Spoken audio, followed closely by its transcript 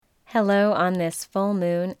Hello on this full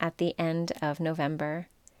moon at the end of November.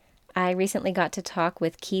 I recently got to talk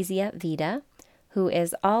with Kezia Vida, who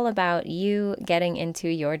is all about you getting into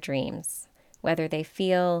your dreams, whether they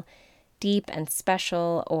feel deep and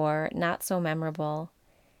special or not so memorable,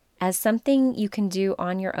 as something you can do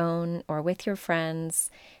on your own or with your friends,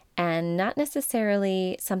 and not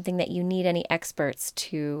necessarily something that you need any experts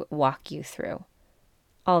to walk you through.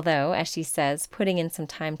 Although, as she says, putting in some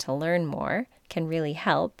time to learn more can really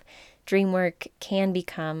help, dream work can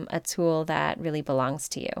become a tool that really belongs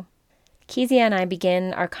to you. Kezia and I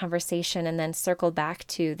begin our conversation and then circle back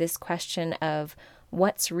to this question of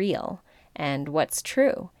what's real and what's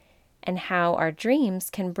true, and how our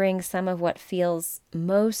dreams can bring some of what feels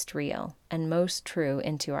most real and most true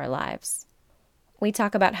into our lives. We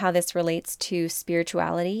talk about how this relates to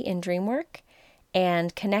spirituality in dream work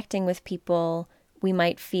and connecting with people we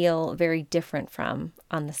might feel very different from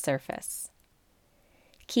on the surface.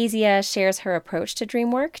 Kezia shares her approach to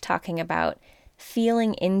dream work, talking about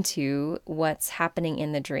feeling into what's happening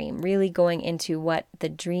in the dream, really going into what the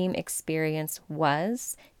dream experience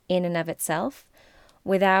was in and of itself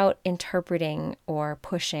without interpreting or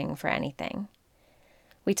pushing for anything.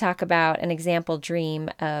 We talk about an example dream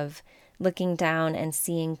of looking down and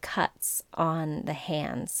seeing cuts on the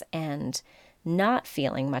hands and not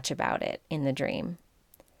feeling much about it in the dream.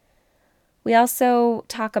 We also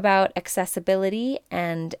talk about accessibility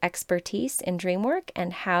and expertise in dream work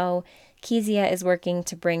and how Kezia is working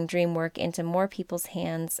to bring dream work into more people's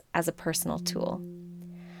hands as a personal tool.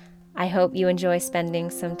 I hope you enjoy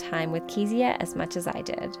spending some time with Kezia as much as I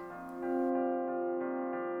did.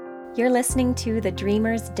 You're listening to the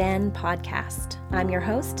Dreamer's Den podcast. I'm your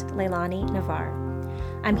host, Leilani Navar.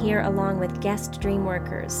 I'm here along with guest dream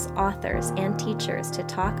workers, authors, and teachers to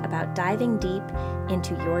talk about diving deep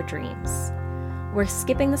into your dreams. We're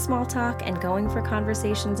skipping the small talk and going for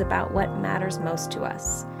conversations about what matters most to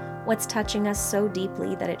us, what's touching us so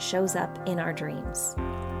deeply that it shows up in our dreams,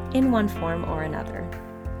 in one form or another.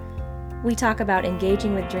 We talk about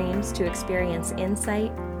engaging with dreams to experience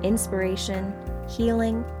insight, inspiration,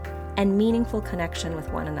 healing, and meaningful connection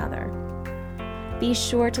with one another. Be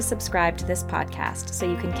sure to subscribe to this podcast so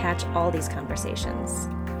you can catch all these conversations.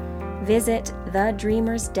 Visit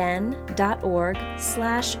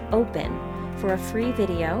thedreamersden.org/open for a free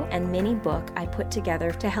video and mini book I put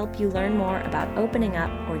together to help you learn more about opening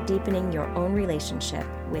up or deepening your own relationship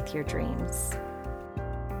with your dreams.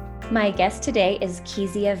 My guest today is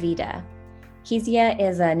Kezia Vida. Kezia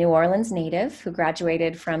is a New Orleans native who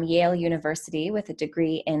graduated from Yale University with a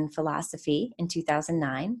degree in philosophy in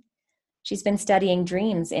 2009. She's been studying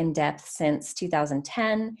dreams in depth since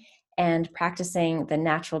 2010 and practicing the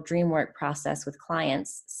natural dream work process with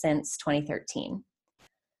clients since 2013.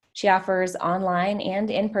 She offers online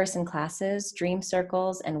and in-person classes, dream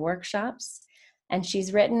circles, and workshops, and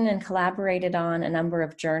she's written and collaborated on a number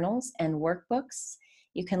of journals and workbooks.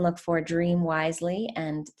 You can look for Dream Wisely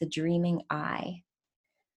and The Dreaming Eye.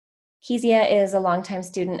 Kezia is a longtime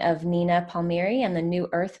student of Nina Palmieri and the New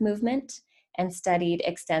Earth movement, and studied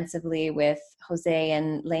extensively with Jose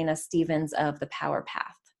and Lena Stevens of the Power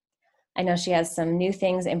Path. I know she has some new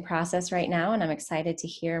things in process right now, and I'm excited to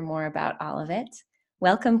hear more about all of it.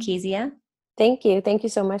 Welcome, Kezia. Thank you. Thank you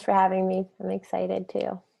so much for having me. I'm excited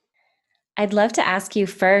too. I'd love to ask you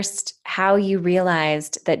first how you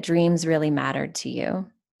realized that dreams really mattered to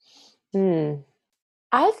you.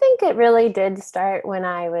 I think it really did start when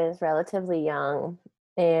I was relatively young,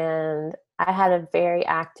 and I had a very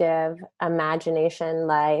active imagination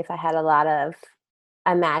life. I had a lot of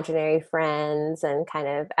imaginary friends and kind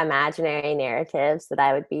of imaginary narratives that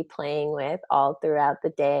I would be playing with all throughout the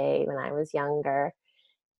day when I was younger.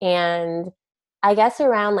 And I guess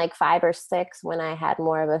around like 5 or 6, when I had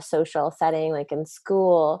more of a social setting, like in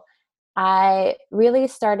school, I really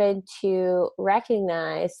started to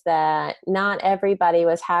recognize that not everybody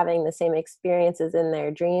was having the same experiences in their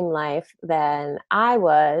dream life than I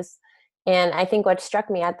was. And I think what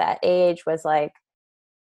struck me at that age was like,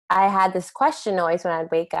 I had this question always when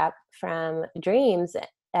I'd wake up from dreams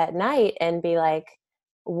at night and be like,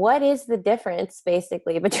 what is the difference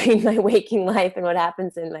basically between my waking life and what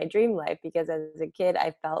happens in my dream life? Because as a kid,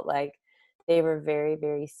 I felt like they were very,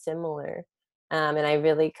 very similar. And I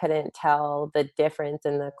really couldn't tell the difference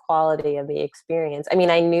in the quality of the experience. I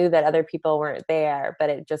mean, I knew that other people weren't there,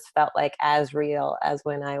 but it just felt like as real as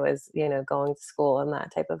when I was, going to school and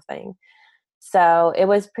that type of thing. So it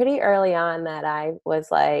was pretty early on that I was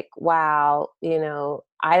like, wow,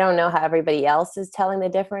 I don't know how everybody else is telling the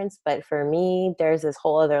difference, but for me, there's this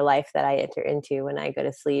whole other life that I enter into when I go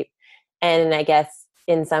to sleep. And I guess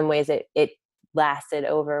in some ways it lasted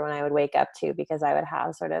over when I would wake up to, because I would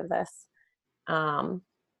have sort of this um,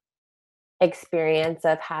 experience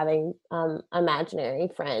of having imaginary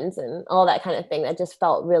friends and all that kind of thing that just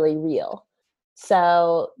felt really real.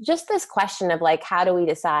 So just this question of like, how do we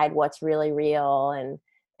decide what's really real,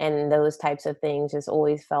 and those types of things just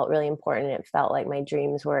always felt really important. It felt like my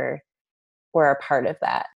dreams were a part of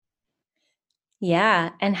that. Yeah.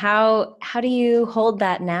 And how do you hold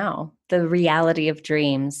that now? The reality of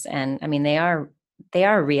dreams. And I mean, they are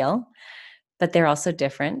real, but they're also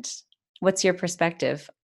different. What's your perspective?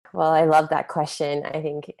 Well, I love that question. I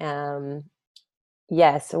think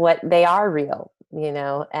yes, what they are real,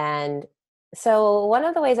 and so one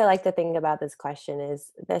of the ways I like to think about this question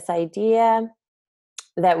is this idea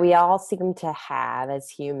that we all seem to have as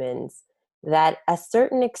humans, that a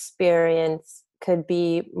certain experience could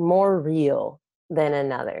be more real than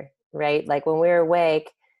another, right? Like when we're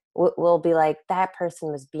awake, we'll be like, that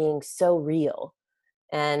person was being so real,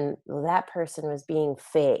 and that person was being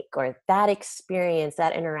fake, or that experience,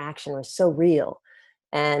 that interaction was so real,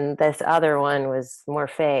 and this other one was more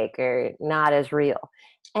fake or not as real.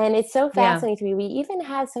 And it's so Yeah. fascinating to me. We even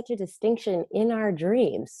have such a distinction in our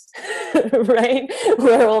dreams, right?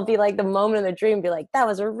 Where we'll be like, the moment of the dream, be like, that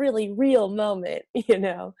was a really real moment, you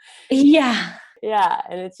know? Yeah. Yeah.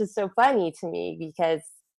 And it's just so funny to me because,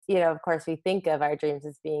 of course, we think of our dreams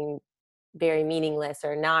as being very meaningless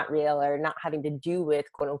or not real or not having to do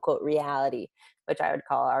with quote unquote reality, which I would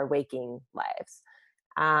call our waking lives.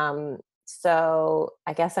 So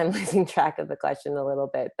I guess I'm losing track of the question a little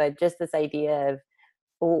bit, but just this idea of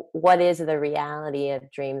what is the reality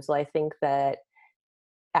of dreams? Well, I think that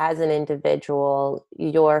as an individual,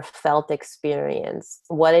 your felt experience,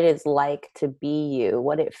 what it is like to be you,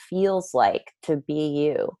 what it feels like to be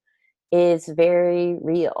you, is very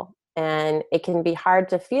real. And it can be hard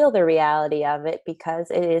to feel the reality of it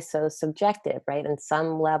because it is so subjective, right? On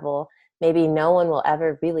some level, maybe no one will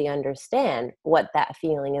ever really understand what that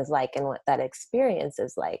feeling is like and what that experience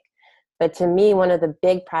is like. But to me, one of the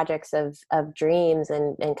big projects of dreams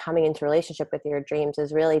and coming into relationship with your dreams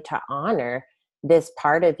is really to honor this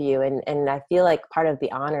part of you. And I feel like part of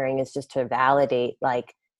the honoring is just to validate,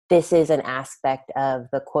 like, this is an aspect of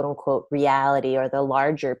the quote unquote reality or the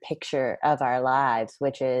larger picture of our lives,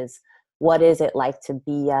 which is, what is it like to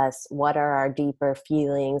be us? What are our deeper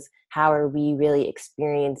feelings? How are we really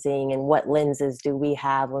experiencing? And what lenses do we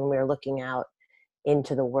have when we're looking out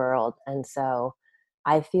into the world? And so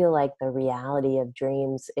I feel like the reality of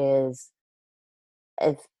dreams is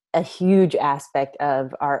a, a huge aspect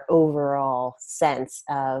of our overall sense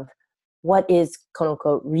of what is quote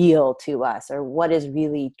unquote real to us, or what is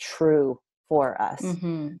really true for us.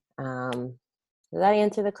 Hmm. Um, does that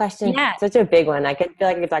answer the question? Yeah. Such a big one. I could feel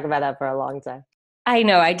like I could talk about that for a long time. I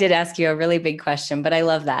know I did ask you a really big question, but I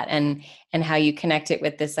love that, and how you connect it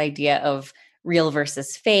with this idea of real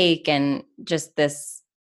versus fake, and just this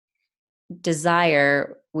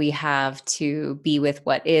desire we have to be with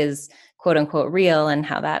what is quote unquote real, and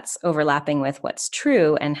how that's overlapping with what's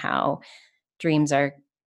true, and how dreams are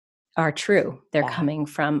true. They're Yeah. coming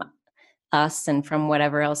from us and from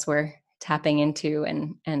whatever else we're tapping into,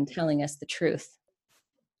 and telling us the truth.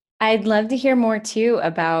 I'd love to hear more too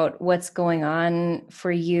about what's going on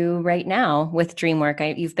for you right now with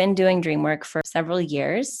DreamWork. You've been doing DreamWork for several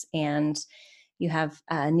years, and you have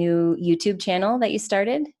a new YouTube channel that you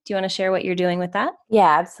started. Do you want to share what you're doing with that?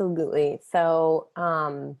 Yeah, absolutely. So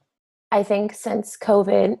I think since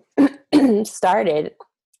COVID started,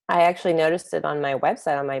 I actually noticed it on my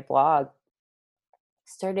website, on my blog,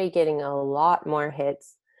 started getting a lot more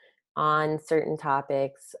hits on certain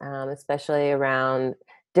topics, especially around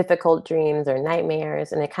difficult dreams or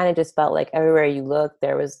nightmares. And it kind of just felt like everywhere you look,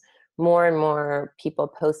 there was more and more people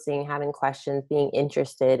posting, having questions, being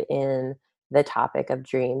interested in the topic of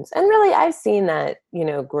dreams. And really, I've seen that,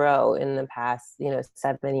 grow in the past,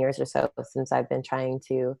 7 years or so, since I've been trying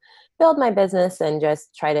to build my business and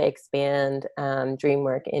just try to expand dream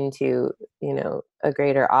work into, a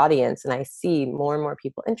greater audience. And I see more and more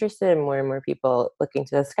people interested and more people looking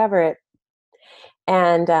to discover it.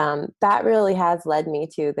 And that really has led me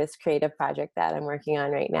to this creative project that I'm working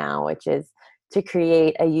on right now, which is to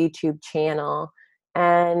create a YouTube channel.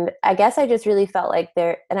 And I guess I just really felt like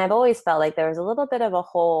and I've always felt like there was a little bit of a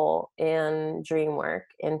hole in dream work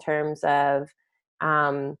in terms of,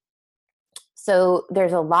 um, so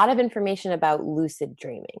there's a lot of information about lucid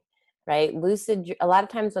dreaming, right? A lot of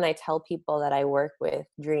times when I tell people that I work with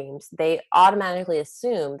dreams, they automatically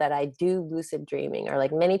assume that I do lucid dreaming, or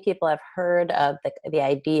like many people have heard of the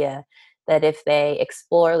idea that if they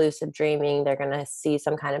explore lucid dreaming, they're going to see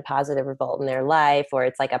some kind of positive result in their life, or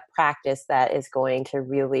it's like a practice that is going to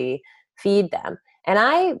really feed them. And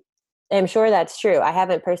I am sure that's true. I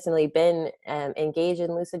haven't personally been engaged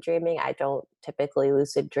in lucid dreaming. I don't typically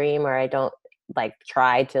lucid dream, or I don't like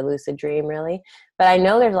try to lucid dream really. But I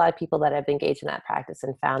know there's a lot of people that have engaged in that practice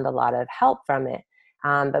and found a lot of help from it.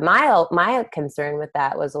 But my concern with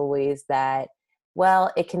that was always that,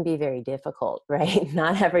 well, it can be very difficult, right?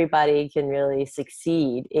 Not everybody can really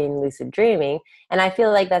succeed in lucid dreaming. And I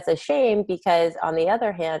feel like that's a shame because, on the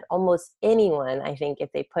other hand, almost anyone, I think,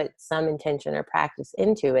 if they put some intention or practice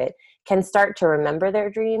into it, can start to remember their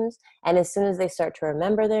dreams. And as soon as they start to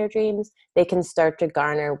remember their dreams, they can start to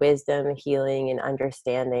garner wisdom, healing, and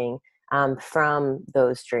understanding from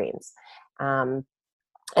those dreams.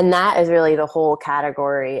 And that is really the whole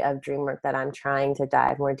category of dream work that I'm trying to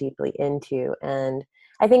dive more deeply into. And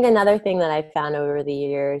I think another thing that I've found over the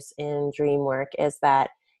years in dream work is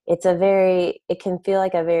that it can feel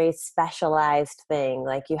like a very specialized thing.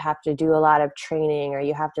 Like you have to do a lot of training, or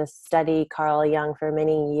you have to study Carl Jung for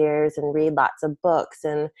many years and read lots of books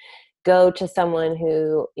and go to someone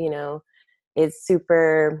who, is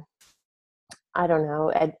super, I don't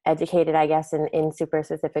know, educated, I guess, in super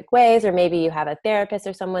specific ways. Or maybe you have a therapist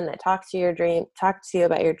or someone that talks to you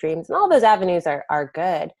about your dreams, and all those avenues are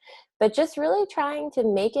good. But just really trying to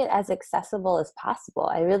make it as accessible as possible.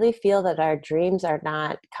 I really feel that our dreams are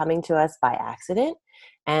not coming to us by accident,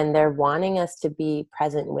 and they're wanting us to be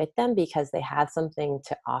present with them because they have something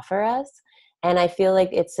to offer us. And I feel like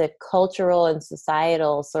it's a cultural and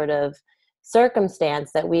societal sort of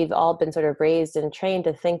circumstance that we've all been sort of raised and trained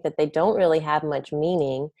to think that they don't really have much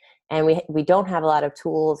meaning, and we don't have a lot of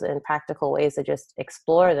tools and practical ways to just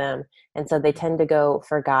explore them, and so they tend to go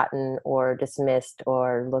forgotten or dismissed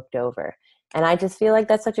or looked over. And I just feel like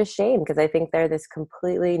that's such a shame, because I think they're this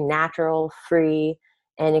completely natural, free,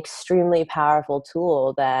 and extremely powerful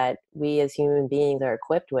tool that we as human beings are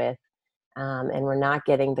equipped with. And we're not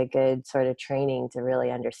getting the good sort of training to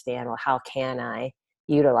really understand, well, how can I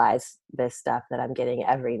utilize this stuff that I'm getting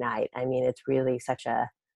every night? I mean, it's really such a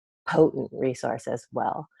potent resource as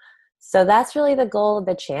well. So that's really the goal of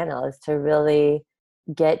the channel, is to really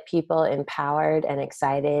get people empowered and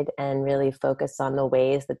excited and really focus on the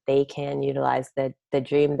ways that they can utilize the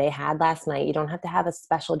dream they had last night. You don't have to have a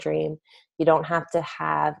special dream. You don't have to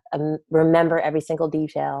have remember every single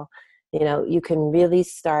detail. You can really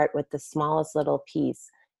start with the smallest little piece,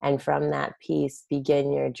 and from that piece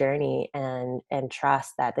begin your journey, and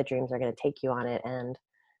trust that the dreams are going to take you on it. And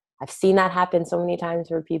I've seen that happen so many times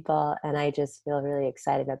for people, and I just feel really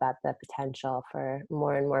excited about the potential for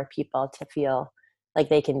more and more people to feel like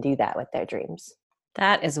they can do that with their dreams.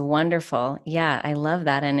 That is wonderful. Yeah, I love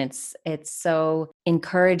that. And it's so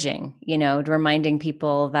encouraging, reminding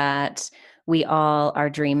people that we all are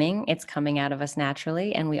dreaming. It's coming out of us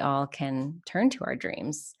naturally, and we all can turn to our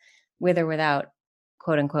dreams with or without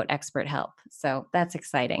quote unquote expert help. So that's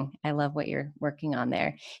exciting. I love what you're working on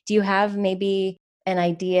there. Do you have maybe an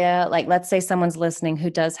idea, like let's say someone's listening who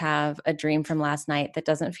does have a dream from last night that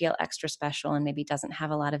doesn't feel extra special and maybe doesn't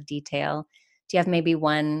have a lot of detail? Do you have maybe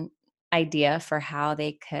one idea for how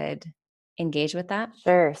they could engage with that?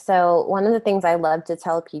 Sure. So, one of the things I love to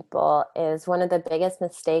tell people is one of the biggest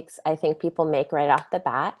mistakes I think people make right off the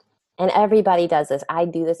bat. And everybody does this. I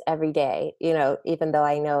do this every day, even though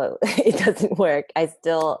I know it doesn't work.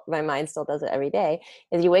 My mind still does it every day.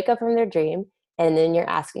 Is you wake up from their dream, and then you're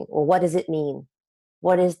asking, well, what does it mean?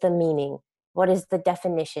 What is the meaning? What is the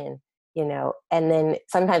definition? And then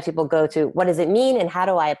sometimes people go to, what does it mean? And how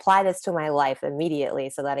do I apply this to my life immediately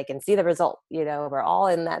so that I can see the result? We're all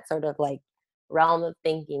in that sort of like realm of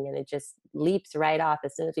thinking, and it just leaps right off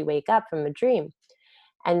as soon as we wake up from a dream.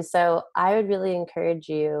 And so I would really encourage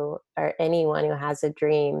you, or anyone who has a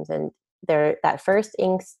dream, and that first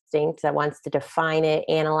instinct that wants to define it,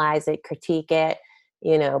 analyze it, critique it,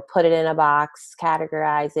 put it in a box,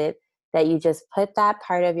 categorize it, that you just put that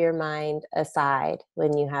part of your mind aside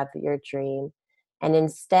when you have your dream. And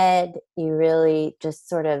instead, you really just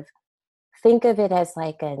sort of think of it as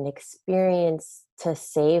like an experience to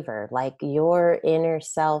savor, like your inner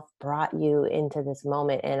self brought you into this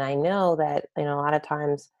moment. And I know that, a lot of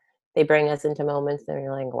times they bring us into moments and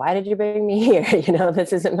you're like, why did you bring me here?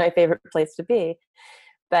 This isn't my favorite place to be.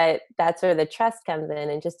 But that's where the trust comes in.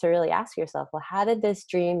 And just to really ask yourself, well, how did this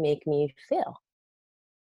dream make me feel?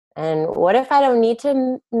 And what if I don't need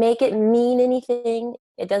to make it mean anything?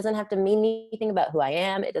 It doesn't have to mean anything about who I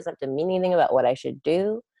am. It doesn't have to mean anything about what I should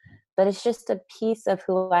do, but it's just a piece of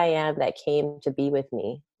who I am that came to be with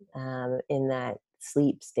me in that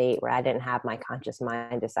sleep state where I didn't have my conscious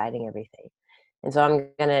mind deciding everything. And so I'm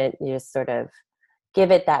going to just sort of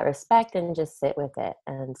give it that respect and just sit with it.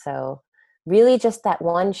 And so really just that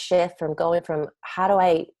one shift from going from how do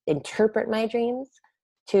I interpret my dreams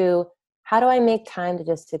to how do I make time to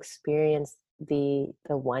just experience the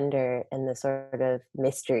wonder and the sort of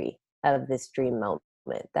mystery of this dream moment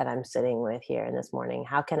that I'm sitting with here in this morning.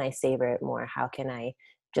 How can I savor it more? How can I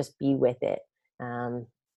just be with it? Um,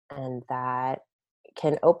 and that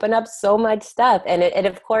can open up so much stuff. And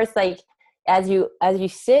of course, like as you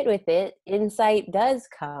sit with it, insight does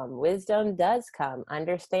come, wisdom does come,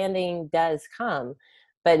 understanding does come,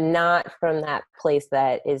 but not from that place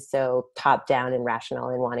that is so top down and rational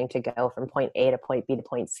and wanting to go from point A to point B to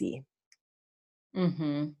point C.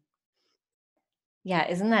 Mm-hmm. Yeah,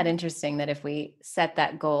 isn't that interesting that if we set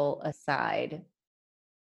that goal aside,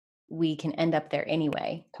 we can end up there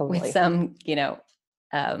anyway with Totally. some,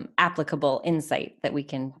 applicable insight that we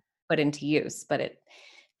can put into use.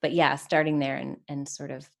 But yeah, starting there and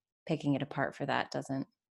sort of picking it apart for that doesn't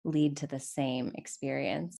lead to the same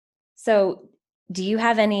experience. So, do you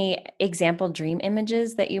have any example dream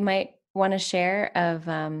images that you might want to share of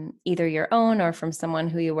either your own or from someone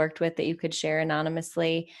who you worked with that you could share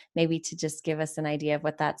anonymously, maybe to just give us an idea of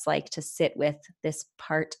what that's like to sit with this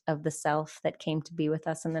part of the self that came to be with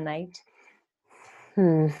us in the night?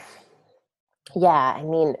 Hmm. Yeah, I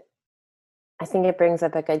mean, I think it brings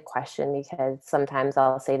up a good question because sometimes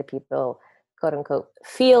I'll say to people, quote unquote,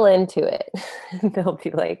 feel into it. And they'll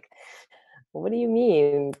be like, what do you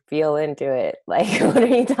mean feel into it? Like, what are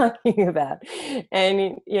you talking about?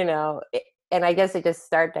 And, and I guess I just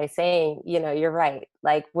start by saying, you're right.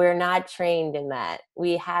 Like, we're not trained in that.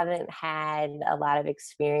 We haven't had a lot of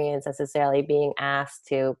experience necessarily being asked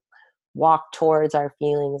to walk towards our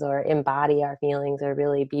feelings or embody our feelings or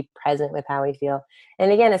really be present with how we feel.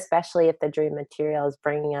 And again, especially if the dream material is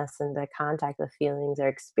bringing us into contact with feelings or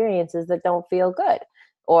experiences that don't feel good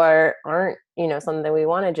or aren't, something we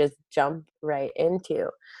want to just jump right into.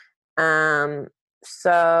 Um,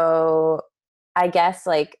 so I guess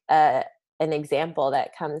like an example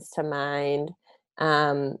that comes to mind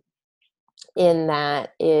um, in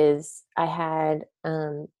that is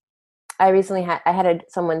I recently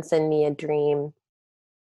someone send me a dream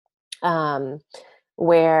um,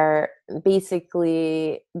 where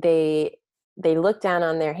basically they looked down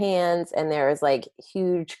on their hands and there was like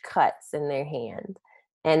huge cuts in their hand,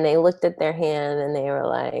 and they looked at their hand and they were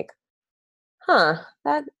like, "Huh,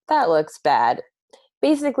 that looks bad."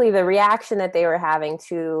 Basically, the reaction that they were having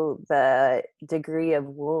to the degree of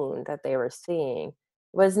wound that they were seeing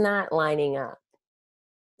was not lining up,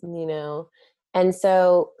 you know. And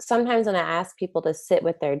so sometimes when I ask people to sit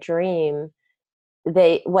with their dream,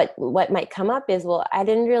 they what might come up is, well, I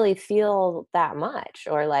didn't really feel that much,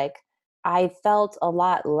 or like I felt a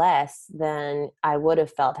lot less than I would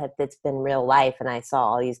have felt had it's been real life and I saw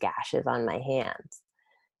all these gashes on my hands.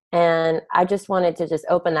 And I just wanted to just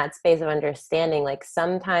open that space of understanding, like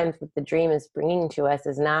sometimes what the dream is bringing to us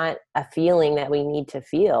is not a feeling that we need to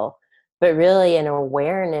feel, but really an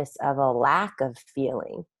awareness of a lack of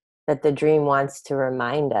feeling that the dream wants to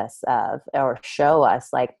remind us of or show us,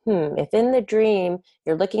 like, if in the dream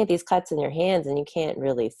you're looking at these cuts in your hands and you can't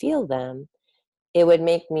really feel them, it would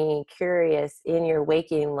make me curious, in your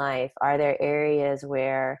waking life, are there areas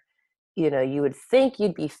where you would think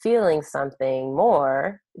you'd be feeling something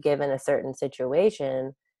more given a certain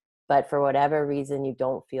situation, but for whatever reason, you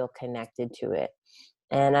don't feel connected to it.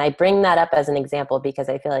 And I bring that up as an example because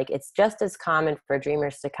I feel like it's just as common for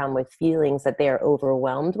dreamers to come with feelings that they are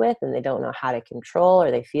overwhelmed with and they don't know how to control,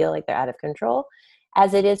 or they feel like they're out of control,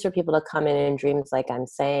 as it is for people to come in dreams, like I'm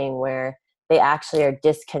saying, where they actually are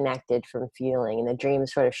disconnected from feeling. And the dream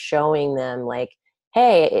is sort of showing them, like,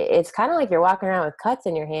 hey, it's kind of like you're walking around with cuts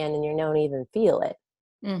in your hand and you don't even feel it,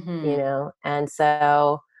 Mm-hmm. And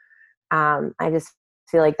so I just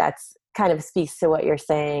feel like that's kind of speaks to what you're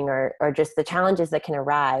saying, or just the challenges that can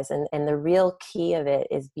arise. And the real key of it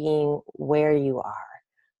is being where you are.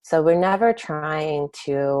 So we're never trying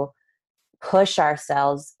to push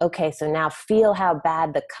ourselves. Okay, so now feel how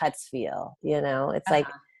bad the cuts feel. It's like,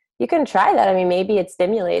 Uh-huh. you can try that. I mean, maybe it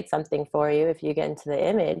stimulates something for you if you get into the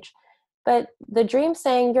image. But the dream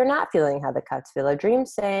saying you're not feeling how the cuts feel. A dream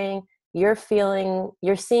saying you're seeing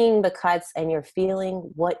the cuts and you're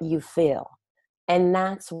feeling what you feel. And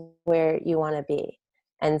that's where you want to be.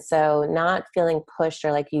 And so not feeling pushed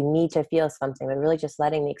or like you need to feel something, but really just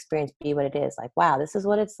letting the experience be what it is. Like, wow, this is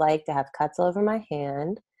what it's like to have cuts all over my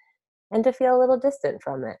hand and to feel a little distant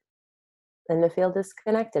from it and to feel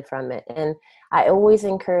disconnected from it. And I always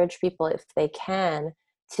encourage people, if they can,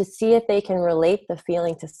 to see if they can relate the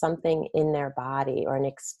feeling to something in their body or an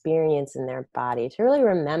experience in their body, to really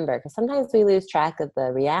remember, because sometimes we lose track of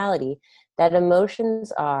the reality that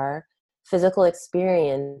emotions are physical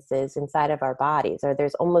experiences inside of our bodies, or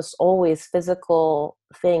there's almost always physical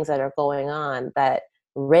things that are going on that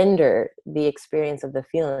render the experience of the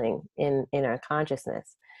feeling in our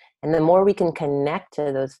consciousness. And the more we can connect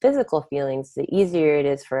to those physical feelings, the easier it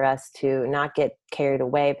is for us to not get carried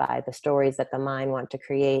away by the stories that the mind wants to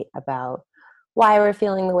create about why we're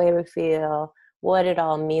feeling the way we feel, what it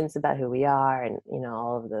all means about who we are, and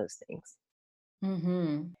all of those things.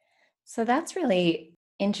 Mm-hmm. So that's really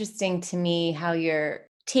interesting to me how you're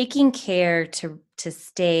taking care to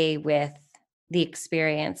stay with the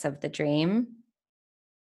experience of the dream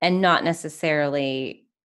and not necessarily,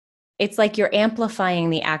 it's like you're amplifying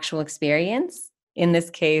the actual experience. In this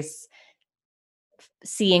case,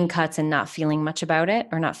 seeing cuts and not feeling much about it,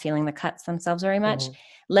 or not feeling the cuts themselves very much, Mm-hmm.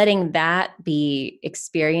 letting that be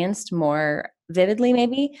experienced more vividly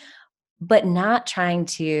maybe, but not trying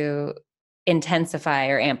to intensify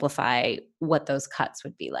or amplify what those cuts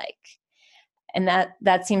would be like. And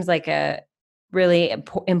that seems like a really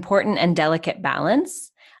important and delicate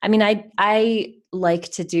balance. I mean, I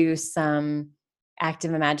like to do some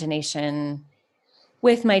active imagination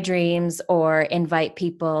with my dreams, or invite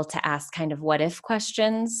people to ask kind of what if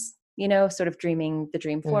questions, sort of dreaming the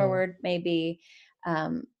dream Mm-hmm. forward maybe.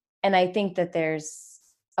 um, and I think that there's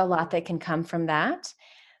a lot that can come from that.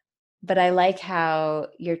 But I like how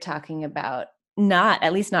you're talking about, not,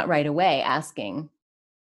 at least not right away, asking,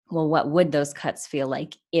 well, what would those cuts feel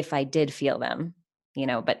like if I did feel them?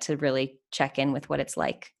 But to really check in with what it's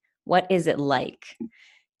like. What is it like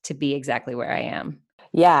to be exactly where I am?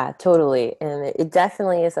 Yeah, totally. And it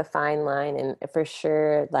definitely is a fine line. And for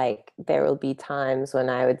sure, like there will be times when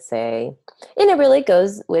I would say, and it really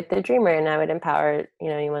goes with the dreamer, and I would empower,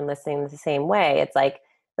 anyone listening the same way. It's like,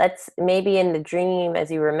 let's maybe in the dream, as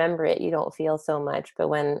you remember it, you don't feel so much. But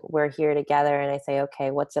when we're here together and I say,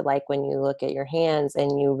 okay, what's it like when you look at your hands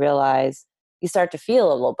and you realize you start to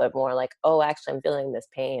feel a little bit more like, oh, actually, I'm feeling this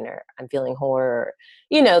pain, or I'm feeling horror,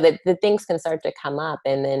 that the things can start to come up.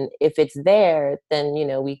 And then if it's there, then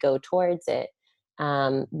we go towards it.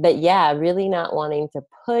 But yeah, really not wanting to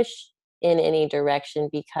push in any direction,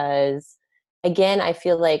 because again, I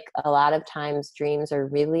feel like a lot of times dreams are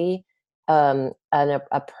really a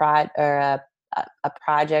project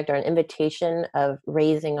or an invitation of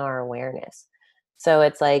raising our awareness. So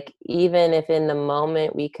it's like, even if in the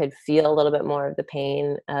moment we could feel a little bit more of the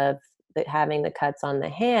pain of having the cuts on the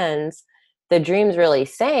hands, the dream's really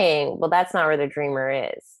saying, well, that's not where the dreamer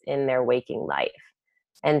is in their waking life.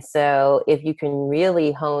 And so if you can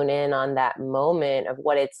really hone in on that moment of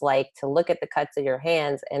what it's like to look at the cuts of your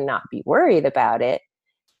hands and not be worried about it,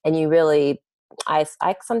 and you really, I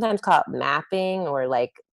sometimes call it mapping, or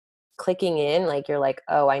like clicking in, like you're like,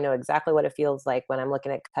 oh, I know exactly what it feels like when I'm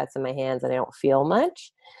looking at cuts in my hands and I don't feel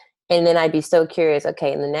much. And then I'd be so curious,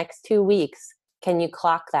 okay, in the next 2 weeks, can you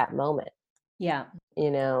clock that moment? Yeah.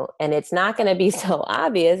 And it's not going to be so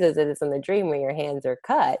obvious as it is in the dream where your hands are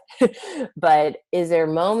cut. But is there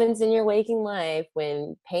moments in your waking life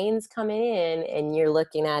when pain's coming in and you're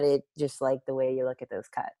looking at it just like the way you look at those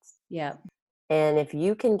cuts? Yeah. And if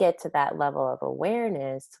you can get to that level of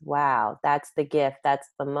awareness, wow, that's the gift. That's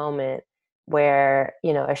the moment where,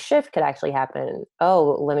 a shift could actually happen.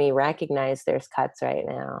 Oh, let me recognize there's cuts right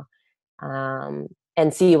now,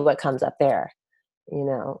 and see what comes up there.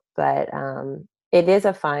 But it is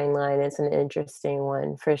a fine line. It's an interesting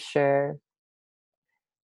one for sure.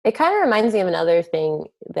 It kind of reminds me of another thing,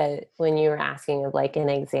 that when you were asking of like an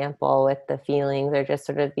example with the feelings, or just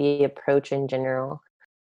sort of the approach in general.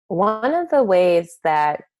 One of the ways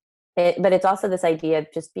that but it's also this idea of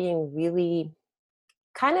just being really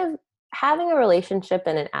kind of having a relationship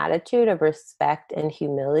and an attitude of respect and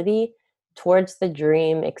humility towards the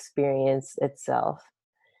dream experience itself.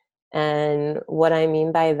 And what I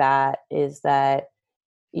mean by that is that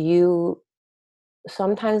you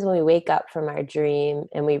sometimes when we wake up from our dream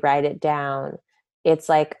and we write it down, it's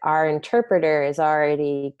like our interpreter is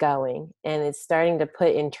already going and it's starting to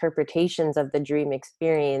put interpretations of the dream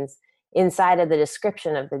experience inside of the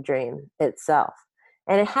description of the dream itself.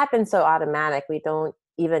 And it happens so automatic, we don't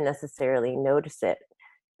even necessarily notice it.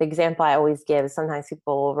 The example I always give is sometimes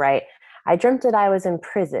people will write, I dreamt that I was in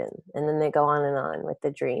prison, and then they go on and on with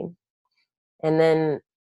the dream. And then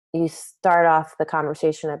you start off the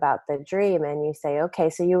conversation about the dream and you say,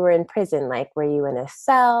 okay, so you were in prison. Like, were you in a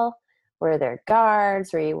cell? Were there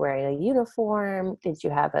guards? Were you wearing a uniform? Did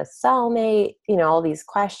you have a cellmate? All these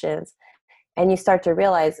questions. And you start to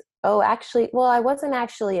realize, oh, actually, well, I wasn't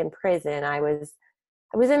actually in prison. I was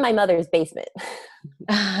in my mother's basement.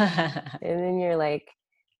 And then you're like,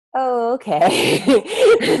 Oh, okay.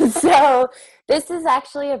 So this is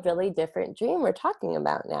actually a really different dream we're talking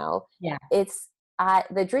about now. Yeah. It's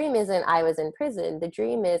the dream isn't I was in prison. The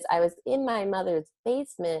dream is I was in my mother's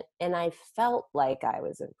basement and I felt like I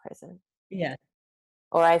was in prison, Yeah.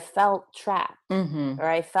 or I felt trapped, Mm-hmm. or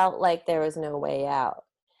I felt like there was no way out.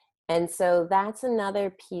 And so that's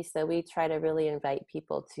another piece that we try to really invite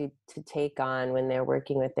people to take on when they're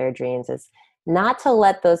working with their dreams, is not to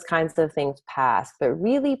let those kinds of things pass, but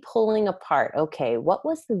really pulling apart, okay, what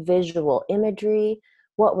was the visual imagery?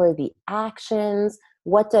 What were the actions?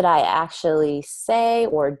 What did I actually say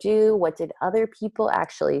or do? What did other people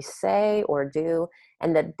actually say or do?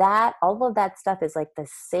 And that all of that stuff is like the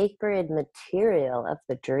sacred material of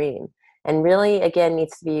the dream, and really again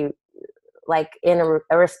needs to be like in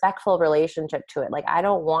a respectful relationship to it. Like, I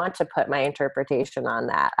don't want to put my interpretation on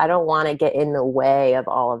that. I don't want to get in the way of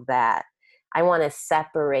all of that. I want to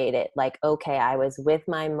separate it. Like, okay, I was with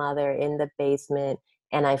my mother in the basement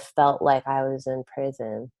and I felt like I was in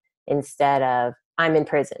prison, instead of I'm in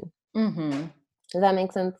prison. Mm-hmm. Does that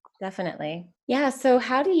make sense? Definitely. Yeah. So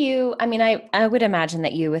how do you, I mean, I would imagine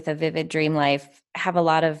that you with a vivid dream life have a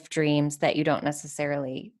lot of dreams that you don't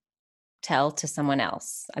necessarily tell to someone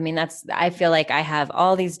else. I mean, I feel like I have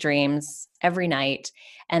all these dreams every night,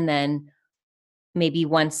 and then maybe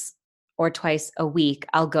once or twice a week,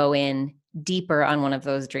 I'll go in deeper on one of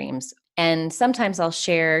those dreams. And sometimes I'll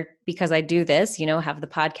share, because I do this, have the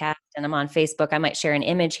podcast and I'm on Facebook. I might share an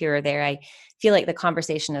image here or there. I feel like the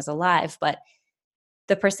conversation is alive, but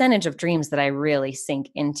the percentage of dreams that I really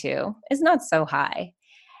sink into is not so high.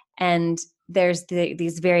 And there's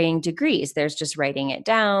these varying degrees. There's just writing it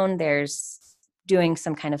down, there's doing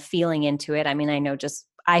some kind of feeling into it. I mean,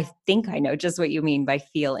 I think I know just what you mean by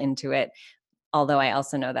feel into it, although I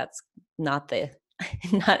also know that's not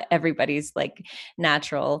not everybody's like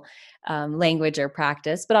natural language or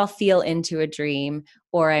practice, but I'll feel into a dream,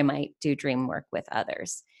 or I might do dream work with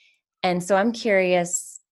others. And so I'm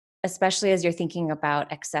curious, especially as you're thinking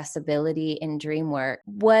about accessibility in dream work,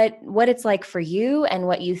 what it's like for you and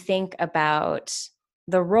what you think about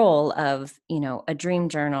the role of, a dream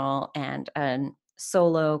journal and a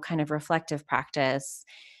solo kind of reflective practice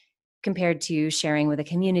compared to sharing with a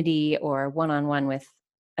community or one-on-one with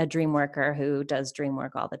a dream worker who does dream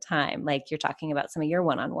work all the time. Like you're talking about some of your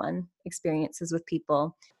one-on-one experiences with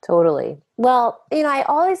people. Totally. Well, I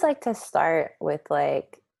always like to start with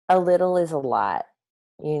like a little is a lot,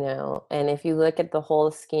 and if you look at the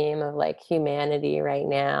whole scheme of like humanity right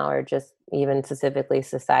now, or just even specifically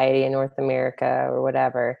society in North America or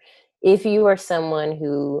whatever, if you are someone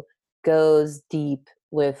who goes deep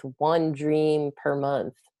with one dream per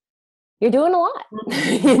month, you're doing a lot.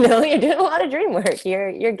 You're doing a lot of dream work.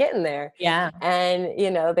 You're getting there. Yeah. And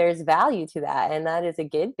there's value to that, and that is a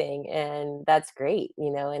good thing, and that's great.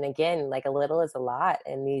 And again, like, a little is a lot,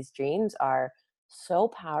 and these dreams are so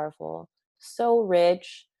powerful, so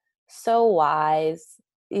rich, so wise.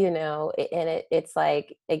 And it's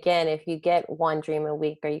like, again, if you get one dream a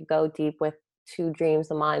week or you go deep with two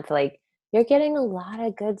dreams a month, like, you're getting a lot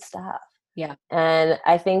of good stuff. Yeah. And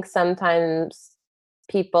I think sometimes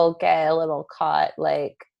people get a little caught,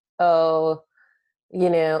 like, oh,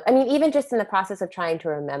 I mean, even just in the process of trying to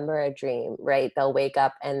remember a dream, right? They'll wake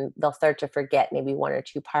up and they'll start to forget maybe one or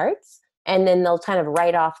two parts. And then they'll kind of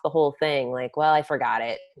write off the whole thing, like, well, I forgot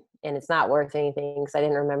it. And it's not worth anything because I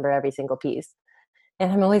didn't remember every single piece.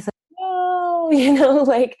 And I'm always like, no,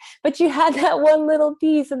 like, but you had that one little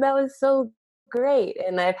piece and that was so great.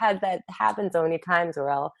 And I've had that happen so many times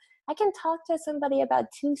where I can talk to somebody about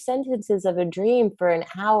two sentences of a dream for an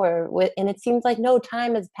hour and it seems like no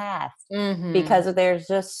time has passed, Mm-hmm. because there's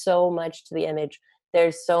just so much to the image.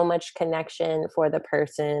 There's so much connection for the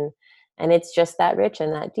person, and it's just that rich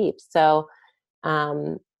and that deep. So,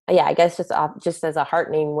 um, yeah, I guess just as a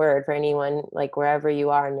heartening word for anyone, like, wherever you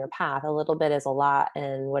are in your path, a little bit is a lot,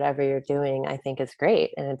 and whatever you're doing, I think, is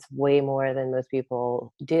great, and it's way more than most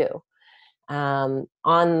people do.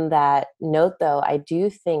 On that note, though, I do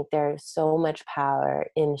think there's so much power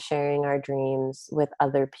in sharing our dreams with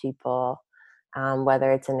other people,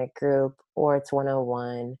 whether it's in a group or it's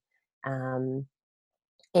 101. Um,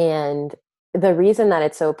 and the reason that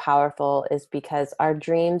it's so powerful is because our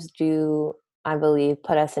dreams do, I believe,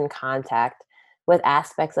 put us in contact with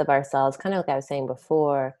aspects of ourselves, kind of like I was saying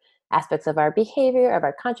before, aspects of our behavior, of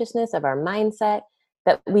our consciousness, of our mindset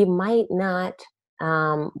that we might not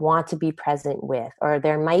want to be present with, or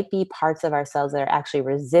there might be parts of ourselves that are actually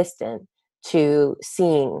resistant to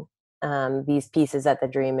seeing these pieces that the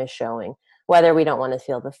dream is showing. Whether we don't want to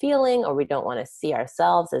feel the feeling, or we don't want to see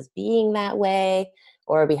ourselves as being that way,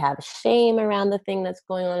 or we have shame around the thing that's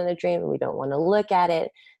going on in the dream and we don't want to look at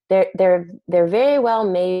it. there very well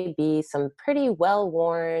may be some pretty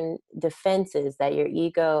well-worn defenses that your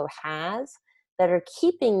ego has that are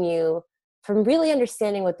keeping you from really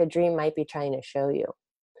understanding what the dream might be trying to show you.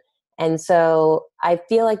 And so I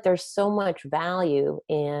feel like there's so much value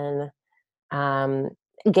in um,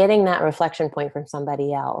 getting that reflection point from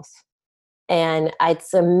somebody else. And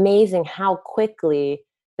it's amazing how quickly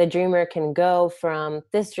the dreamer can go from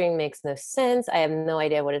this dream makes no sense, I have no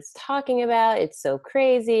idea what it's talking about, it's so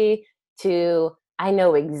crazy, to I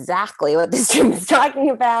know exactly what this dream is talking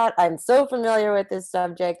about. I'm so familiar with this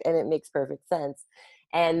subject and it makes perfect sense.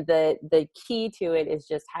 And the key to it is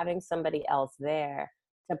just having somebody else there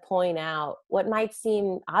to point out what might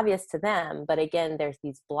seem obvious to them, but again, there's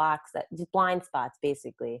these blocks, that these blind spots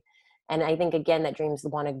basically. And I think, again, that dreams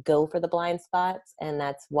want to go for the blind spots. And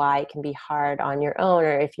that's why it can be hard on your own.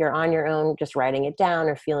 Or if you're on your own, just writing it down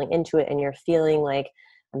or feeling into it and you're feeling like,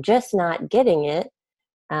 I'm just not getting it.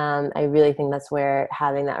 I really think that's where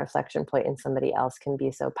having that reflection point in somebody else can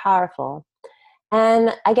be so powerful.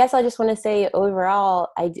 And I guess I just want to say overall,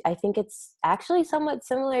 I think it's actually somewhat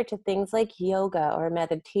similar to things like yoga or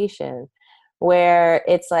meditation, where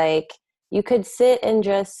it's like you could sit and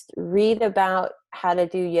just read about how to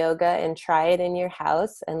do yoga and try it in your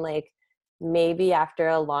house. And like maybe after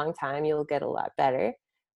a long time, you'll get a lot better.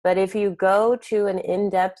 But if you go to an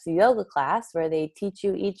in-depth yoga class where they teach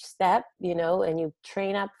you each step, you know, and you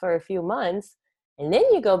train up for a few months, and then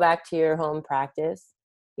you go back to your home practice,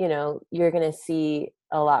 you know, you're going to see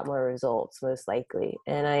a lot more results most likely.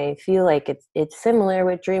 And I feel like it's similar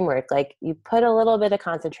with dream work. Like you put a little bit of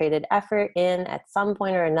concentrated effort in at some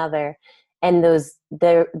point or another, and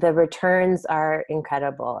the returns are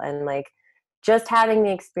incredible. And like just having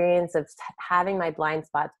the experience of having my blind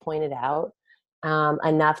spots pointed out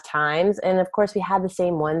enough times, and of course we have the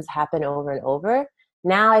same ones happen over and over.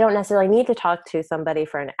 Now I don't necessarily need to talk to somebody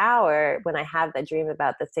for an hour when I have the dream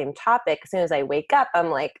about the same topic. As soon as I wake up, I'm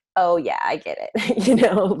like, oh yeah, I get it. You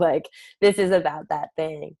know, like this is about that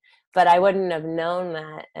thing. But I wouldn't have known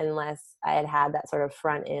that unless I had had that sort of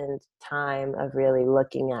front end time of really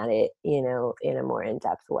looking at it, you know, in a more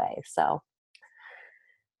in-depth way. So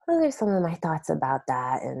those are some of my thoughts about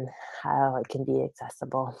that and how it can be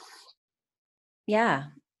accessible. Yeah,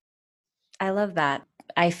 I love that.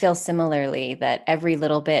 I feel similarly that every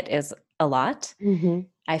little bit is a lot. Mm-hmm.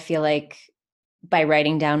 I feel like by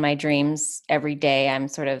writing down my dreams every day, I'm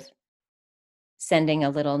sort of sending a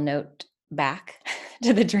little note back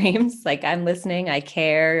to the dreams. Like I'm listening, I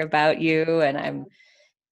care about you, and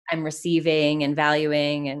I'm receiving and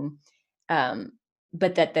valuing, and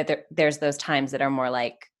but there's those times that are more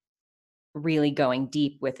like really going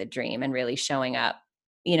deep with a dream and really showing up,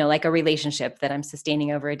 you know, like a relationship that I'm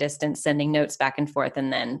sustaining over a distance, sending notes back and forth.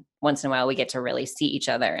 And then once in a while we get to really see each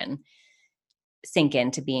other and sink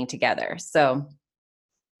into being together. So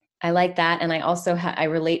I like that. And I also, I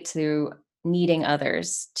relate to needing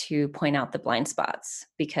others to point out the blind spots,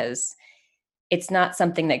 because it's not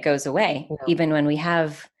something that goes away. No. Even when we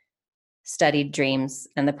have studied dreams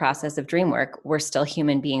and the process of dream work, we're still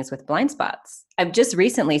human beings with blind spots. I've just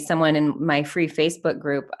recently, someone in my free Facebook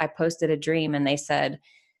group, I posted a dream and they said,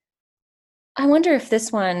 I wonder if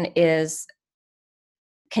this one is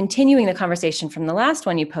continuing the conversation from the last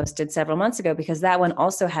one you posted several months ago, because that one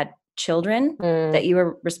also had children that you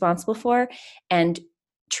were responsible for and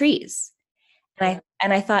trees. And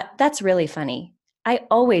I thought, that's really funny. I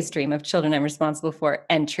always dream of children I'm responsible for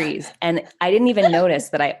and trees. And I didn't even notice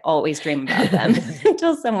that I always dream about them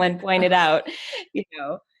until someone pointed out, you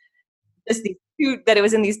know, just these two, that it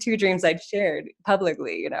was in these two dreams I'd shared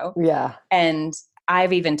publicly, you know? Yeah. And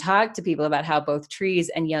I've even talked to people about how both trees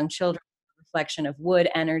and young children are a reflection of wood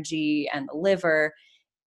energy and the liver.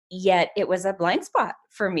 Yet it was a blind spot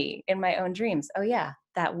for me in my own dreams. Oh yeah,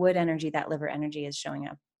 that wood energy, that liver energy is showing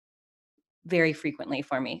up very frequently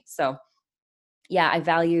for me. So yeah, I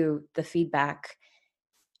value the feedback.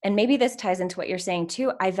 And maybe this ties into what you're saying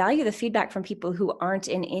too. I value the feedback from people who aren't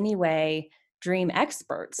in any way dream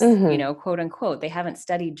experts, you know, quote unquote. They haven't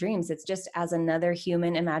studied dreams. It's just as another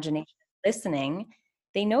human imagination listening,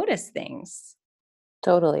 they notice things.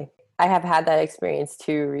 Totally. I have had that experience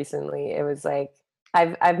too recently. It was like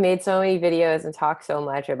I've made so many videos and talked so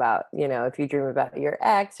much about, you know, if you dream about your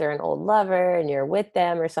ex or an old lover and you're with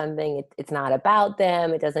them or something, it's not about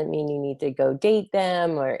them. It doesn't mean you need to go date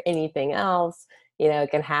them or anything else. You know,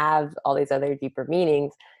 it can have all these other deeper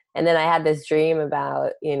meanings. And then I had this dream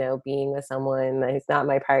about, you know, being with someone who's not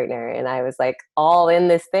my partner. And I was like all in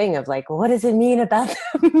this thing of like, what does it mean about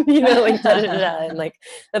them? You know, like, da, da, da. And like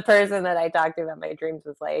the person that I talked to about my dreams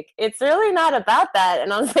was like, it's really not about that.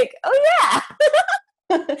 And I was like, oh yeah.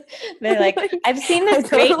 They're like, Like, I've seen I this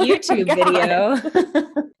great totally YouTube forgot.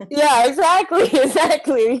 video. Yeah, exactly,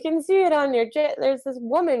 exactly. You can see it on your there's this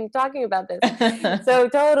woman talking about this. So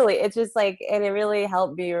totally, it's just like, and it really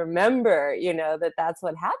helped me remember, that that's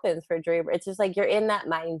what happens for dreamer. It's just like you're in that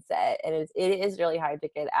mindset, and it is really hard to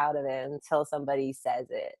get out of it until somebody says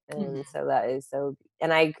it. And Mhm. so that is so,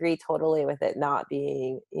 and I agree totally with it not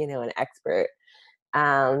being, an expert,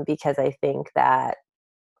 because I think that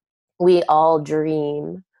we all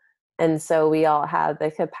dream, and so we all have the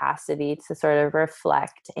capacity to sort of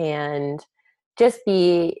reflect and just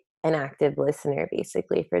be an active listener,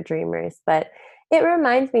 basically, for dreamers. But it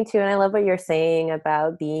reminds me too, and I love what you're saying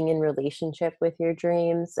about being in relationship with your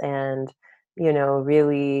dreams and,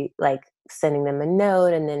 really like sending them a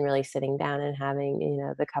note and then really sitting down and having,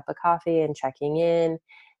 the cup of coffee and checking in.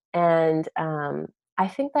 And I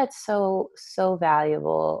think that's so, so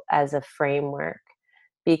valuable as a framework,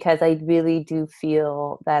 because I really do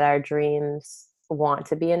feel that our dreams want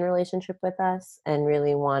to be in relationship with us and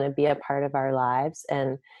really want to be a part of our lives.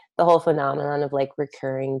 And the whole phenomenon of like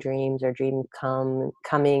recurring dreams or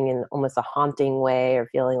coming in almost a haunting way, or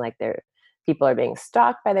feeling like people are being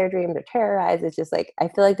stalked by their dreams or terrorized. It's just like I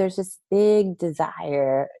feel like there's this big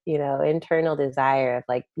desire, internal desire of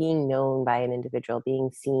like being known by an individual,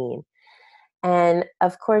 being seen. And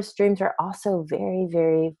of course, dreams are also very,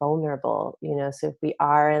 very vulnerable, So if we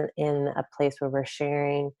are in a place where we're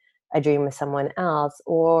sharing a dream with someone else,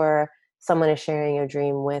 or someone is sharing a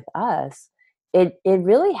dream with us, it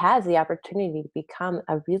really has the opportunity to become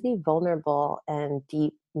a really vulnerable and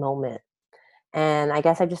deep moment. And I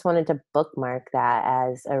guess I just wanted to bookmark that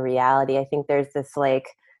as a reality. I think there's this like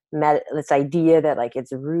this idea that like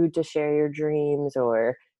it's rude to share your dreams,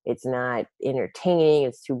 or it's not entertaining,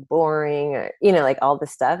 it's too boring, or like all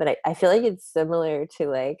this stuff. And I feel like it's similar to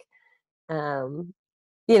like um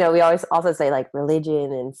we always also say like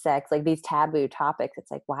religion and sex, like these taboo topics. It's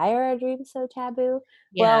like, why are our dreams so taboo?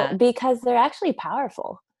 Well, Yeah. because they're actually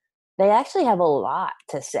powerful. They actually have a lot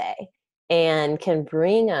to say and can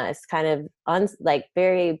bring us kind of like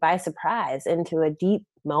very by surprise into a deep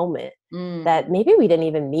moment Mm. that maybe we didn't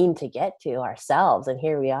even mean to get to ourselves, and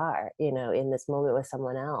here we are, in this moment with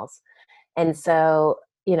someone else. And so,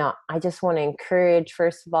 I just want to encourage,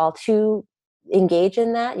 first of all, to engage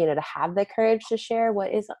in that, to have the courage to share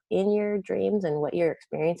what is in your dreams and what your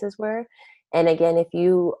experiences were. And again, if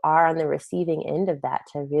you are on the receiving end of that,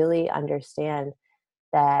 to really understand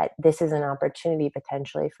that this is an opportunity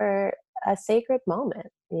potentially for a sacred moment,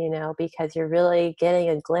 because you're really getting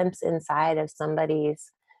a glimpse inside of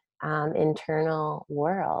somebody's internal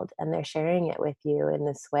world, and they're sharing it with you in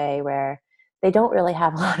this way where they don't really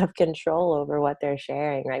have a lot of control over what they're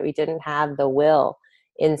sharing, right? We didn't have the will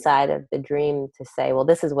inside of the dream to say, well,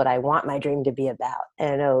 this is what I want my dream to be about.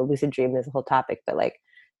 And I know lucid dream is a whole topic, but like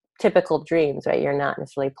typical dreams, right? You're not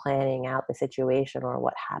necessarily planning out the situation or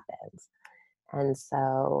what happens. And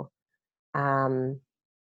so um,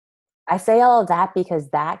 I say all of that because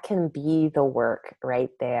that can be the work right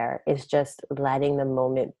there, is just letting the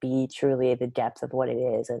moment be truly the depth of what it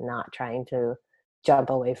is and not trying to jump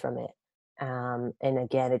away from it. And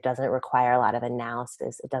again, it doesn't require a lot of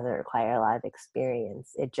analysis, it doesn't require a lot of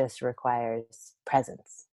experience, it just requires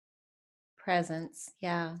presence. Presence.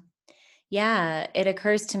 Yeah. Yeah. It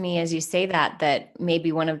occurs to me as you say that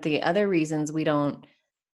maybe one of the other reasons we don't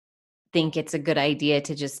think it's a good idea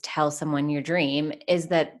to just tell someone your dream is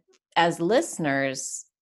that as listeners,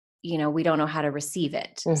 we don't know how to receive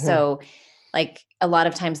it. Hmm. So, like a lot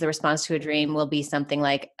of times the response to a dream will be something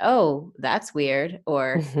like, "Oh, that's weird,"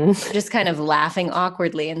 or Hmm. just kind of laughing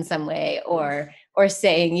awkwardly in some way, or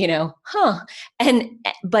saying, "Huh."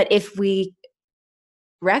 But if we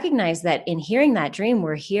recognize that in hearing that dream,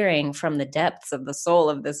 we're hearing from the depths of the soul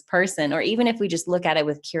of this person, or even if we just look at it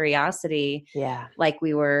with curiosity, Yeah. like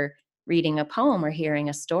we were reading a poem or hearing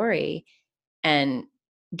a story, and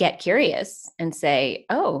get curious and say,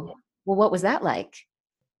 "Oh, well, what was that like?"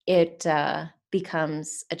 It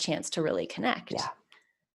becomes a chance to really connect. Yeah.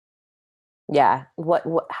 Yeah. What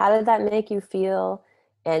how did that make you feel?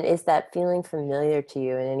 And is that feeling familiar to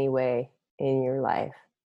you in any way in your life?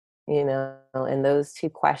 And those two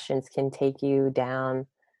questions can take you down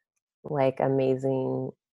like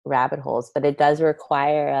amazing rabbit holes, but it does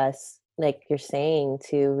require us, like you're saying,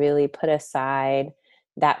 to really put aside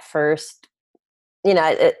that first,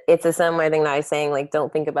 it's a similar thing that I was saying, like,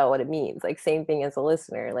 don't think about what it means. Like, same thing as a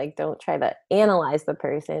listener, like, don't try to analyze the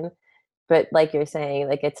person, but like you're saying,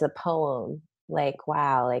 like, it's a poem. Like,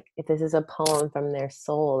 wow, like if this is a poem from their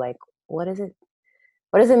soul, like what is it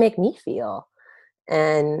what does it make me feel?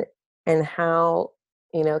 and and how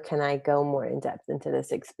can I go more in depth into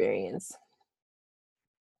this experience?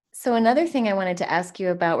 So, another thing I wanted to ask you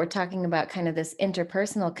about, we're talking about kind of this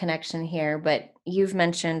interpersonal connection here, but you've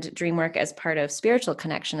mentioned dream work as part of spiritual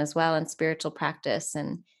connection as well and spiritual practice.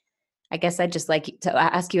 And I guess I'd just like to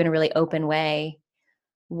ask you in a really open way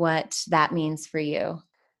what that means for you.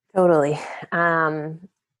 Totally. Um,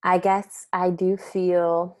 I guess I do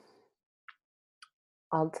feel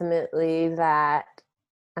ultimately that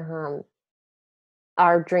um,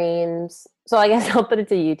 our dreams. So I guess I'll put it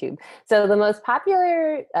to YouTube. So the most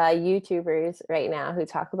popular YouTubers right now who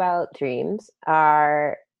talk about dreams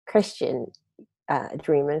are Christian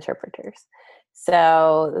dream interpreters.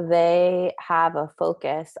 So they have a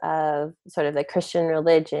focus of sort of the Christian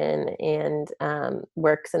religion and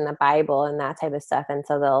works in the Bible and that type of stuff. And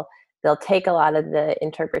so they'll take a lot of the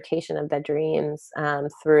interpretation of the dreams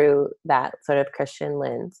through that sort of Christian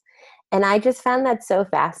lens. And I just found that so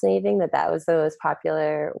fascinating that that was the most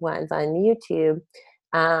popular ones on YouTube,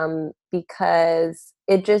 because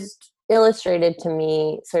it just illustrated to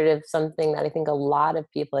me sort of something that I think a lot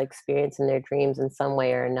of people experience in their dreams in some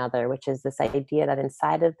way or another, which is this idea that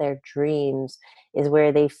inside of their dreams is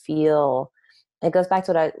where they feel. It goes back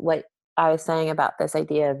to what I was saying about this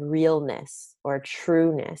idea of realness or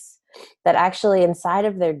trueness. That actually inside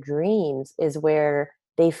of their dreams is where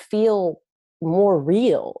they feel more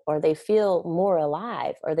real, or they feel more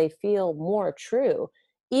alive, or they feel more true,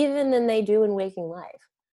 even than they do in waking life.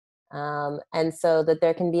 And so that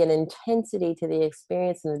there can be an intensity to the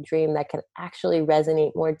experience in the dream that can actually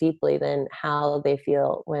resonate more deeply than how they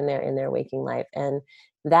feel when they're in their waking life. And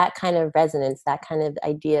that kind of resonance, that kind of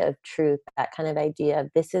idea of truth, that kind of idea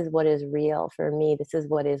of this is what is real for me, this is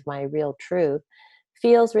what is my real truth,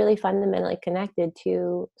 feels really fundamentally connected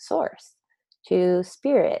to source, to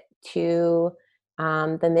spirit, to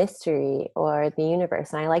the mystery or the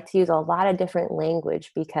universe. And I like to use a lot of different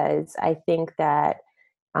language because I think that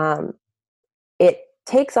um, it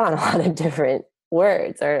takes on a lot of different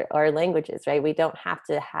words or languages, right? We don't have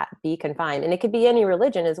to be confined. And it could be any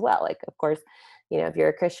religion as well. Like, of course, if you're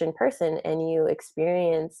a Christian person and you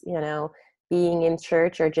experience, being in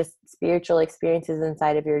church or just spiritual experiences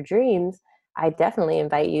inside of your dreams, I definitely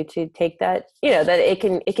invite you to take that, that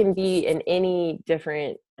it can be in any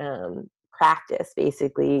different practice,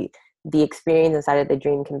 basically. The experience inside of the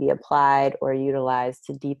dream can be applied or utilized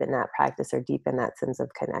to deepen that practice or deepen that sense of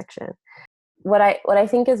connection. What I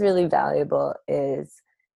think is really valuable is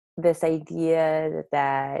this idea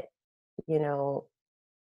that, you know,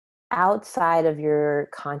 outside of your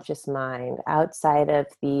conscious mind, outside of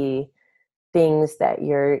the things that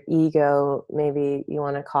your ego, maybe you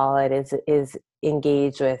want to call it, is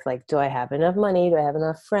engaged with, like, do I have enough money? Do I have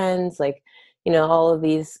enough friends? Like, all of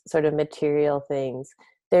these sort of material things.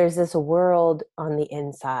 There's this world on the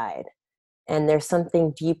inside, and there's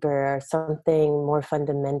something deeper or something more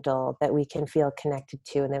fundamental that we can feel connected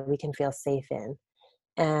to and that we can feel safe in.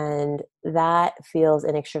 And that feels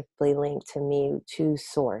inextricably linked to me to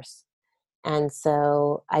source. And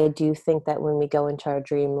so I do think that when we go into our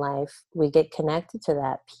dream life, we get connected to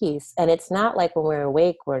that piece. And it's not like when we're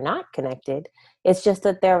awake, we're not connected. It's just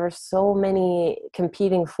that there are so many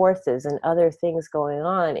competing forces and other things going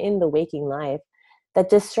on in the waking life that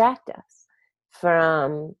distract us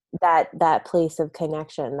from that place of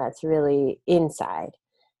connection that's really inside.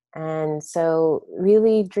 And so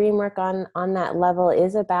really dream work on that level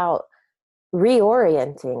is about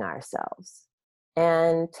reorienting ourselves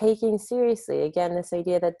and taking seriously again this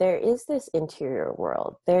idea that there is this interior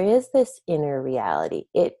world, there is this inner reality.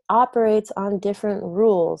 It operates on different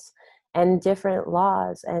rules and different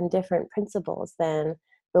laws and different principles than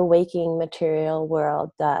the waking material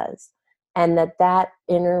world does, and that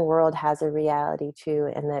inner world has a reality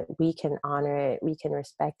too, and that we can honor it, we can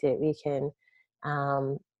respect it, we can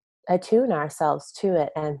um, attune ourselves to it,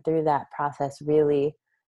 and through that process really,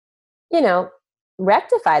 you know,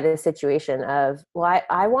 rectify the situation of, well,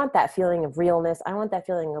 I want that feeling of realness. I want that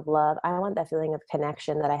feeling of love. I want that feeling of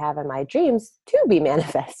connection that I have in my dreams to be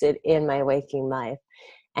manifested in my waking life.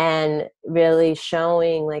 And really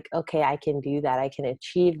showing, like, okay, I can do that. I can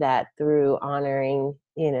achieve that through honoring,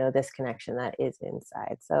 this connection that is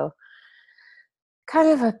inside. So kind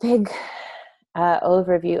of a big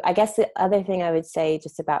overview. I guess the other thing I would say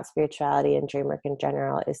just about spirituality and dream work in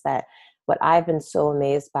general is that what I've been so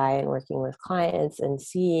amazed by in working with clients and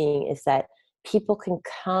seeing is that people can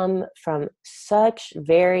come from such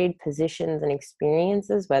varied positions and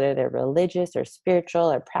experiences, whether they're religious or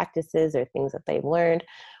spiritual or practices or things that they've learned,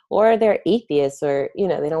 or they're atheists or,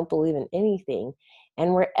 they don't believe in anything.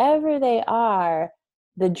 And wherever they are,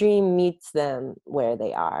 the dream meets them where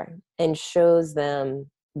they are and shows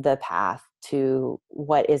them the path to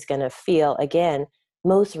what is going to feel, again,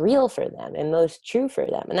 most real for them and most true for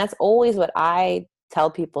them. And that's always what I tell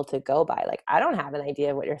people to go by. Like, I don't have an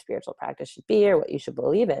idea of what your spiritual practice should be or what you should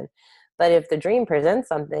believe in. But if the dream presents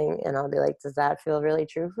something, and I'll be like, does that feel really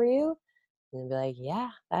true for you? And be like, yeah,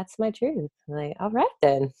 that's my truth. I'm like, all right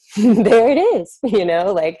then. There it is.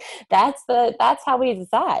 Like that's how we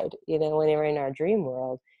decide, when we're in our dream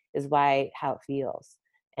world, is how it feels.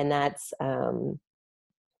 And that's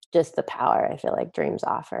just the power I feel like dreams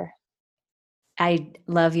offer. I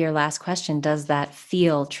love your last question. Does that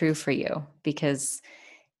feel true for you? Because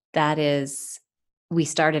that is, we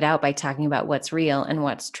started out by talking about what's real and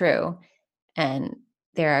what's true. And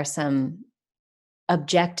there are some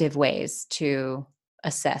objective ways to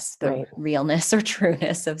assess the Right. realness or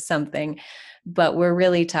trueness of something. But we're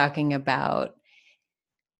really talking about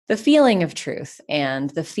the feeling of truth and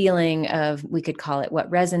the feeling of, we could call it what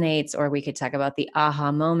resonates, or we could talk about the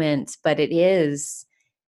aha moment, but it is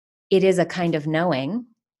a kind of knowing,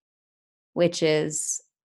 which is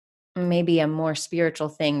maybe a more spiritual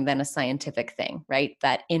thing than a scientific thing, right?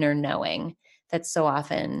 That inner knowing that so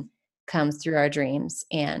often comes through our dreams,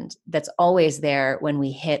 and that's always there when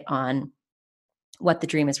we hit on what the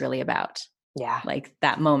dream is really about. Yeah. Like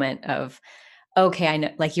that moment of, okay, I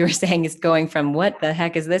know, like you were saying, is going from what the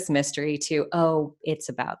heck is this mystery to, oh, it's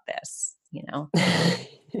about this,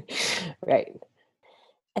 Right.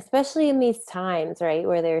 Especially in these times, right,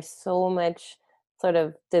 where there's so much sort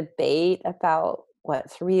of debate about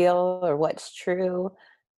what's real or what's true,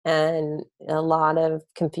 and a lot of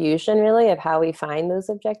confusion really of how we find those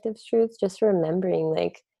objective truths. Just remembering,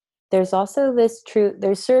 like, there's also this truth,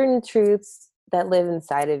 there's certain truths that live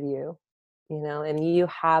inside of you, and you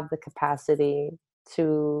have the capacity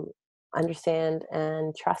to understand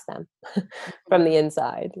and trust them from the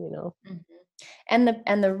inside. Mhm.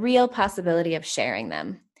 And the real possibility of sharing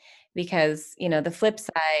them, because the flip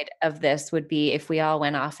side of this would be if we all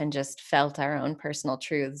went off and just felt our own personal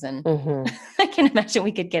truths, and Hmm. I can imagine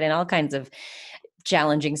we could get in all kinds of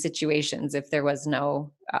challenging situations if there was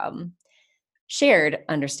no shared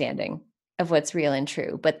understanding of what's real and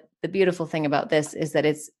true. But the beautiful thing about this is that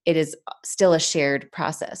it is still a shared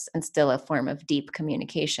process and still a form of deep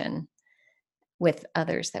communication with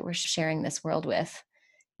others that we're sharing this world with.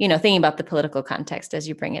 Thinking about the political context as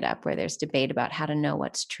you bring it up, where there's debate about how to know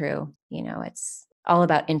what's true, it's all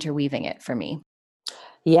about interweaving it for me.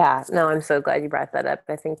 Yeah, no, I'm so glad you brought that up.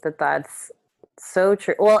 I think that that's so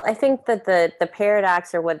true. Well, I think that the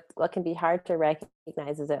paradox, or what can be hard to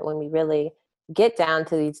recognize, is that when we really get down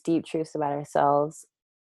to these deep truths about ourselves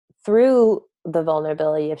through the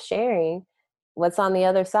vulnerability of sharing, what's on the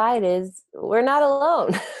other side is we're not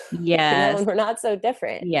alone. Yes. And we're not so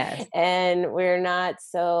different. Yes. And we're not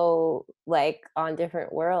so like on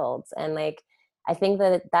different worlds. And like I think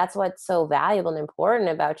that that's what's so valuable and important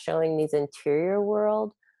about showing these interior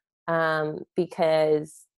world,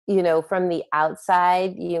 because from the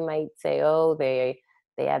outside you might say, oh, they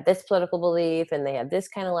have this political belief and they have this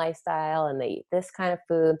kind of lifestyle and they eat this kind of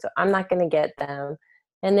food, so I'm not going to get them.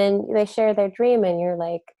 And then they share their dream and you're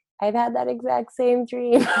like, I've had that exact same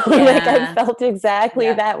dream. Like I've Yeah. felt exactly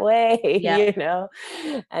Yeah. that way. Yeah.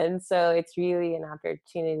 And so it's really an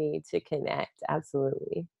opportunity to connect.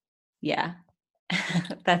 Absolutely. Yeah.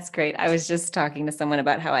 That's great. I was just talking to someone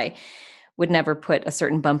about how I would never put a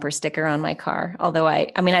certain bumper sticker on my car. Although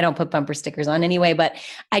I mean, I don't put bumper stickers on anyway, but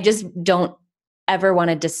I just don't ever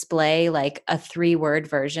want to display like a 3-word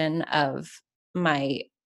version of my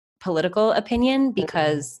political opinion, Mhm.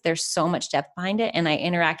 because there's so much depth behind it. And I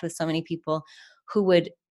interact with so many people who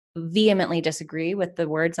would vehemently disagree with the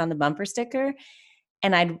words on the bumper sticker.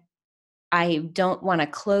 And I don't want to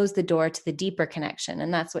close the door to the deeper connection.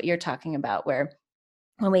 And that's what you're talking about, where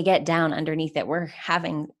when we get down underneath it, we're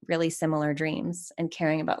having really similar dreams and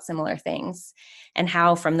caring about similar things. And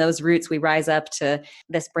how from those roots we rise up to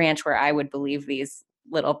this branch where I would believe this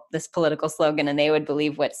political slogan and they would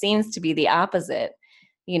believe what seems to be the opposite,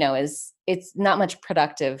 is it's not much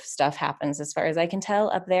productive stuff happens as far as I can tell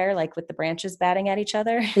up there, like with the branches batting at each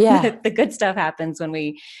other. Yeah. The good stuff happens when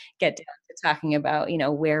we get down to talking about,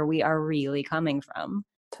 where we are really coming from.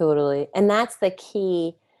 Totally. And that's the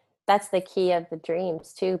key of the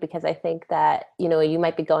dreams too, because I think that, you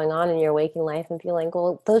might be going on in your waking life and feeling,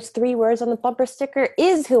 well, those 3 words on the bumper sticker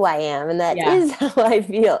is who I am. And that Yeah. is how I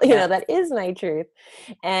feel, Yeah. that is my truth.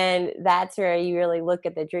 And that's where you really look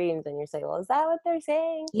at the dreams and you say, well, is that what they're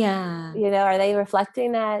saying? Yeah. Are they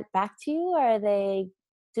reflecting that back to you, or are they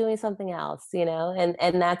doing something else?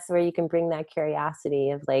 And that's where you can bring that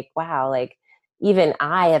curiosity of like, wow, like even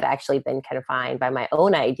I have actually been confined by my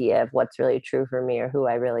own idea of what's really true for me or who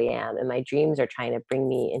I really am, and my dreams are trying to bring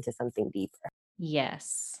me into something deeper.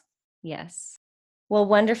 Yes. Yes. Well,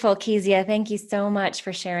 wonderful, Kezia. Thank you so much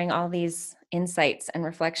for sharing all these insights and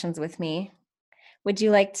reflections with me. Would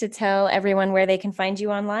you like to tell everyone where they can find you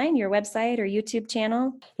online, your website or YouTube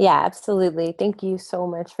channel? Yeah, absolutely. Thank you so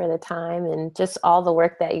much for the time and just all the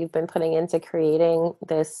work that you've been putting into creating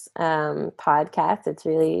this podcast. It's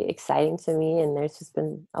really exciting to me, and there's just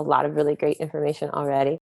been a lot of really great information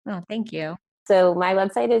already. Oh, thank you. So my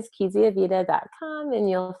website is keziavita.com, and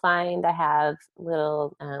you'll find I have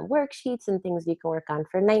little worksheets and things you can work on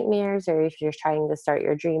for nightmares, or if you're trying to start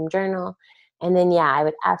your dream journal. And then, yeah, I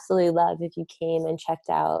would absolutely love if you came and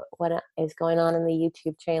checked out what is going on in the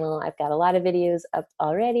YouTube channel. I've got a lot of videos up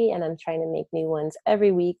already, and I'm trying to make new ones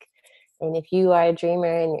every week. And if you are a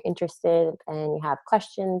dreamer and you're interested and you have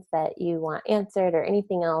questions that you want answered or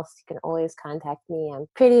anything else, you can always contact me. I'm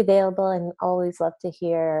pretty available and always love to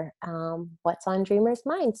hear what's on dreamers'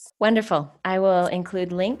 minds. Wonderful. I will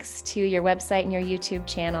include links to your website and your YouTube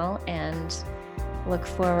channel and look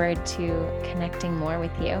forward to connecting more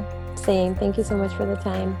with you. Same. Thank you so much for the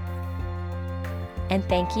time. And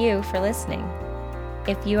thank you for listening.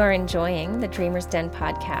 If you are enjoying the Dreamer's Den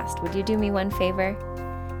podcast, would you do me one favor?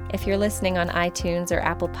 If you're listening on iTunes or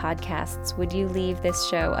Apple Podcasts, would you leave this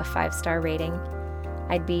show a 5-star rating?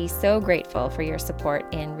 I'd be so grateful for your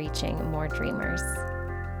support in reaching more dreamers.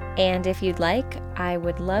 And if you'd like, I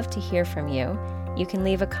would love to hear from you. You can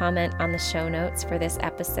leave a comment on the show notes for this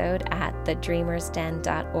episode at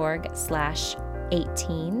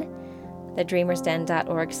thedreamersden.org/18,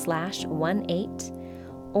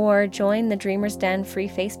 thedreamersden.org/18, or join the Dreamer's Den free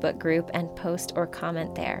Facebook group and post or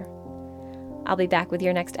comment there. I'll be back with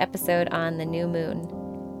your next episode on the new moon.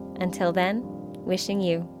 Until then, wishing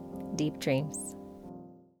you deep dreams.